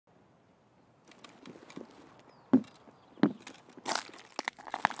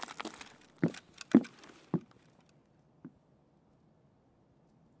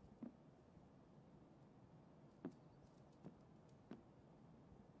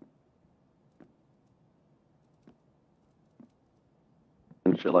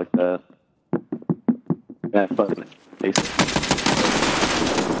shit like that. Yeah, fucking basic.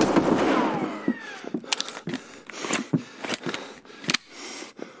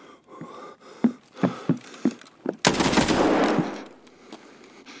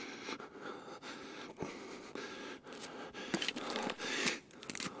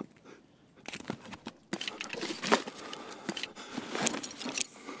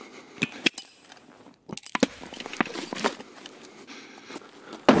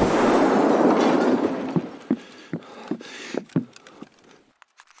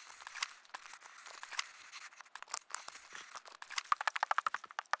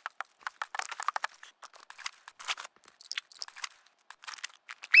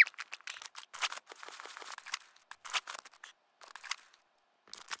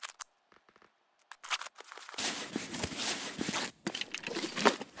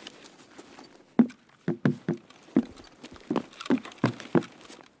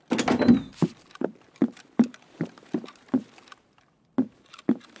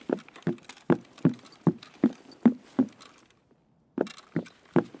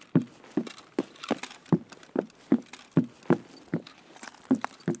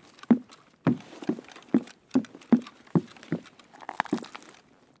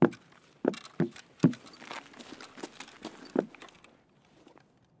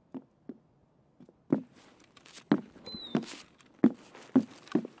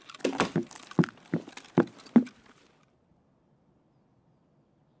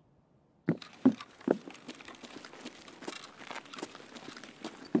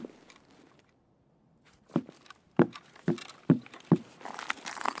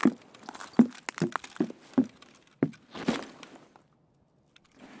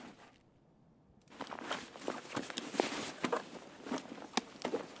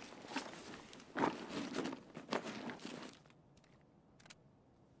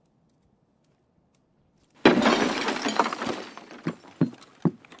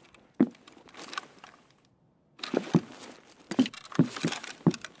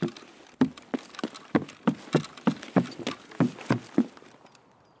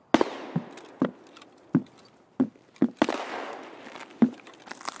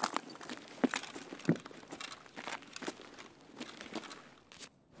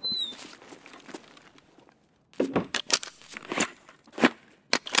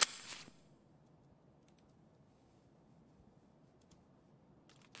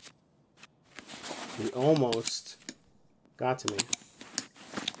 He almost got to me.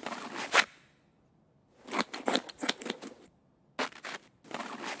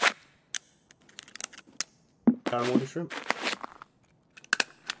 Got him with a shrimp.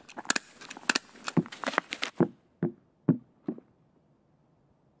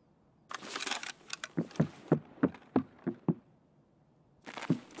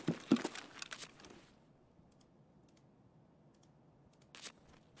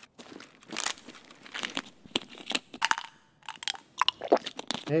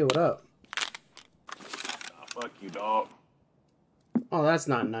 Hey, what up? Oh, fuck you, dog. Oh, that's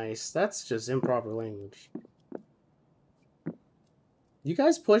not nice. That's just improper language. You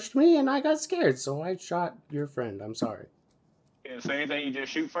guys pushed me and I got scared, so I shot your friend. I'm sorry. You didn't say anything, you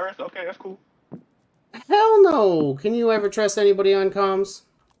just shoot first? Okay, that's cool. Hell no! Can you ever trust anybody on comms?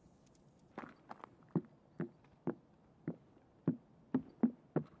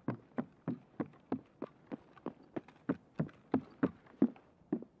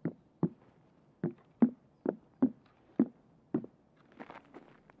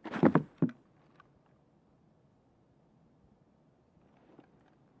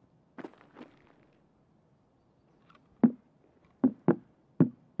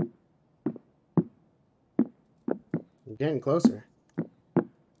 I'm getting closer.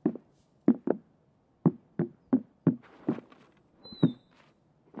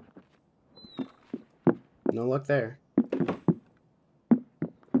 No luck there.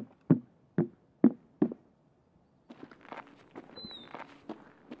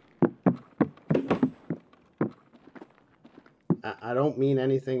 I don't mean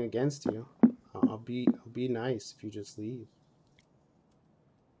anything against you. I'll be nice if you just leave.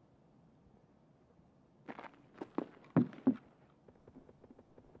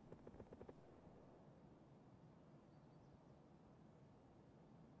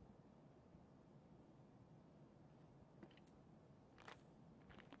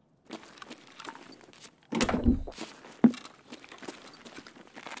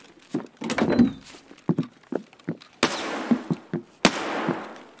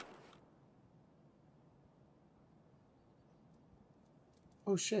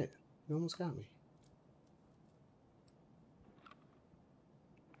 Oh shit, you almost got me.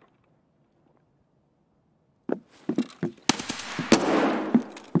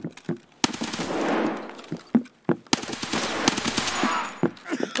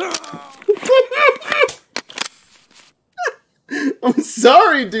 I'm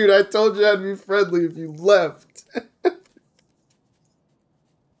sorry, dude. I told you I'd be friendly if you left.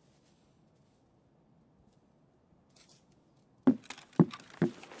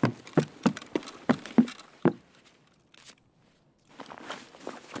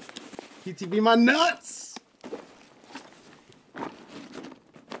 PTB my nuts!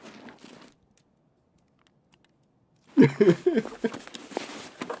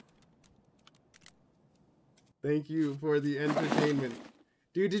 Thank you for the entertainment.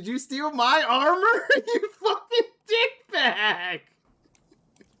 Dude, did you steal my armor? You fucking dickbag!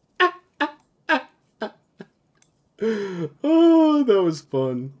 Oh, that was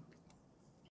fun.